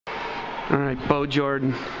All right, Bo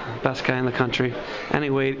Jordan, best guy in the country. Any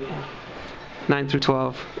weight, 9 through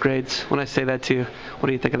 12 grades. When I say that to you, what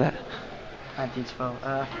do you think of that? 9 through 12.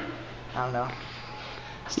 I don't know.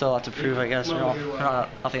 Still a lot to prove, I guess. I don't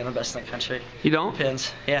think I'm the best in the country. You don't?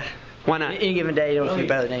 Depends. Yeah. Why not? Any given day, you don't feel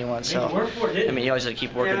better than anyone. So, I mean, you always got to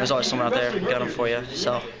keep working. There's always someone out there got them for you.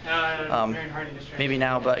 So, maybe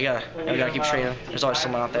now, but you gotta keep training. There's always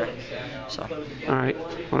someone out there. So. All right.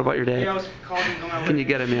 What about your dad? Can you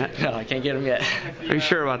get him yet? No, I can't get him yet. Are you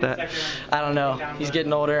sure about that? I don't know. He's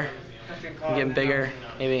getting older. I'm getting bigger.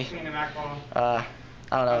 Maybe. I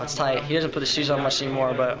don't know. It's tight. He doesn't put the shoes on much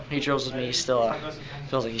anymore, but he drills with me. He still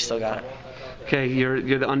feels like he's still got it. Okay, you're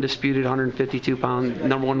the undisputed 152-pound,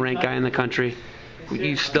 #1 ranked guy in the country.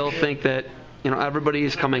 You still think that everybody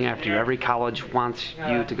is coming after you? Every college wants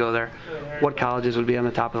you to go there. What colleges would be on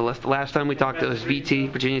the top of the list? The last time we talked, it was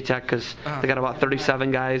VT, Virginia Tech, because they got about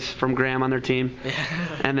 37 guys from Graham on their team. Yeah.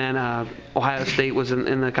 And then Ohio State was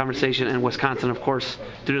in the conversation, and Wisconsin, of course,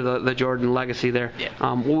 due to the Jordan legacy there.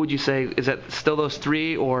 Yeah. What would you say? Is that still those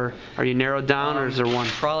three, or are you narrowed down, or is there one?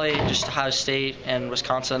 Probably just Ohio State and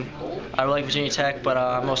Wisconsin. I really like Virginia Tech, but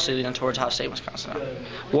I'm mostly leaning towards Ohio State and Wisconsin.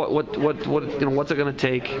 What's it going to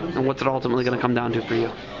take, and what's it ultimately going to come down to for you?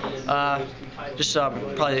 Just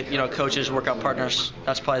probably coaches, workout partners.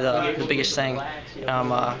 That's probably the biggest thing.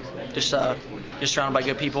 Just surrounded by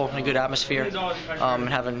good people and a good atmosphere, and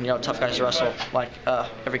having tough guys to wrestle like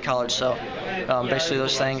every college. So basically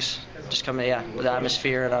those things just come with the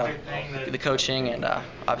atmosphere and the coaching and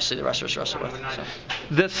obviously the wrestlers to wrestle with. So.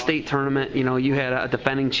 This state tournament, you had a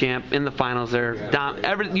defending champ in the finals there.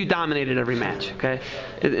 You dominated every match. Okay,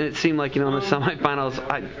 it seemed like in the semifinals.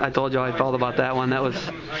 I told you how I felt about that one. That was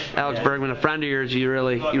Alex Bergman, a friend of yours. You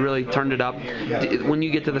really turned it up. When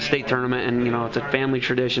you get to the state tournament, and it's a family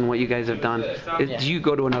tradition what you guys have done. Do you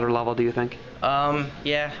go to another level? Do you think?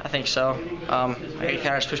 Yeah, I think so. I kind of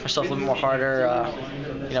just push myself a little more harder.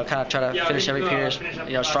 Kind of try to finish every period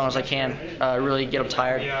as strong as I can. Really get them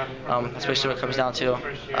tired. That's basically what it comes down to.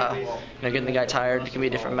 Getting the guy tired can be a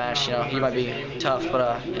different match. He might be tough,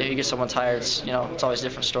 but if you get someone tired, it's always a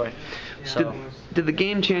different story. So. Did the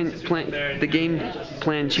game plan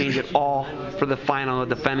change at all for the final?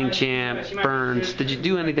 Defending champ Burns. Did you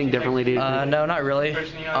do anything differently? No, not really.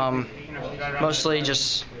 Mostly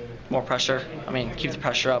just more pressure. I mean, keep the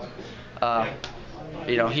pressure up. I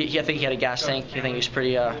think he had a gas tank. I think he was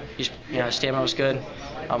pretty. His stamina was good.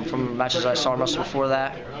 From matches I saw him wrestle before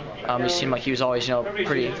that, he seemed like he was always, felt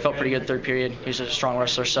pretty good third period. He was a strong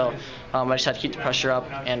wrestler, so I just had to keep the pressure up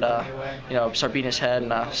and, start beating his head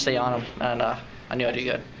and stay on him, and I knew I'd do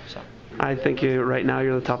good. So. I think right now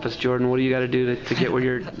you're the toughest, Jordan. What do you got to do to get what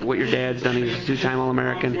your dad's done? He's a 2-time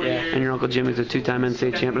All-American, and your Uncle Jimmy's a 2-time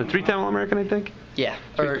NCAA champ, and a 3-time All-American, I think? Yeah,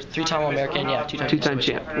 or 3-time All-American, yeah, 2-time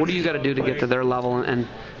champ. What do you got to do to get to their level and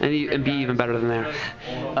be even better than there?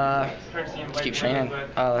 Just keep training.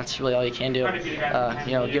 That's really all you can do.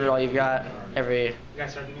 Give it all you've got every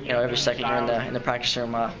second you're in the practice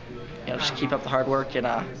room. Just keep up the hard work and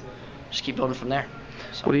just keep building from there.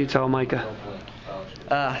 So. What do you tell Micah?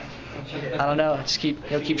 I don't know. Just keep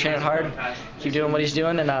training hard, keep doing what he's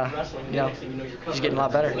doing, and he's getting a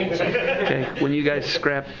lot better. Okay. When you guys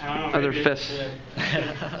scrap, are there fists?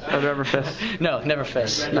 Are there ever fists? No, never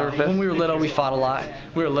fists. Never fists? When we were little, we fought a lot.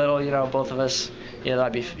 We were little, both of us.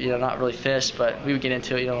 That'd be not really fists, but we would get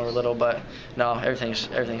into it, when we were little. But no, everything's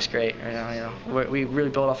great. We really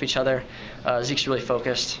build off each other. Zeke's really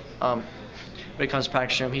focused. When it comes to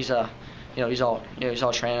practice room, he's all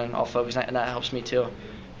training, all focused, and that helps me too.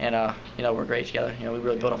 And we're great together. We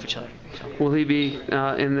really build off each other. So. Will he be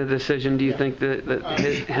in the decision? Do you think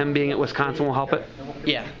that him being at Wisconsin will help it?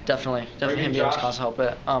 Yeah, definitely. Definitely him being at Wisconsin will help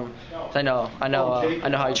it. I know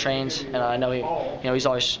how he trains, and I know he's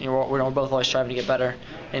always. We're both always striving to get better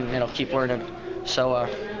and keep learning. So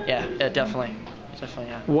yeah, definitely.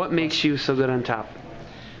 Yeah. What makes you so good on top?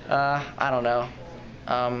 I don't know.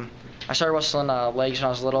 I started wrestling legs when I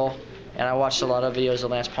was little, and I watched a lot of videos of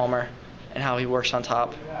Lance Palmer and how he works on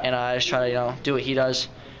top, and I just try to do what he does,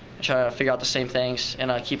 and try to figure out the same things, and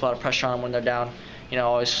keep a lot of pressure on them when they're down.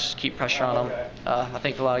 Always keep pressure on them. I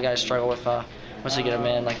think a lot of guys struggle with once they get them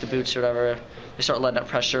in, like the boots or whatever, they start letting up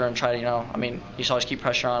pressure and try to you just always keep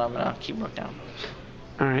pressure on them and keep them down.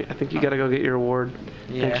 All right, I think you got to go get your award.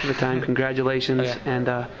 Yeah. Thanks for the time. Congratulations, and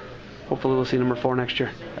hopefully we'll see #4 next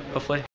year. Hopefully.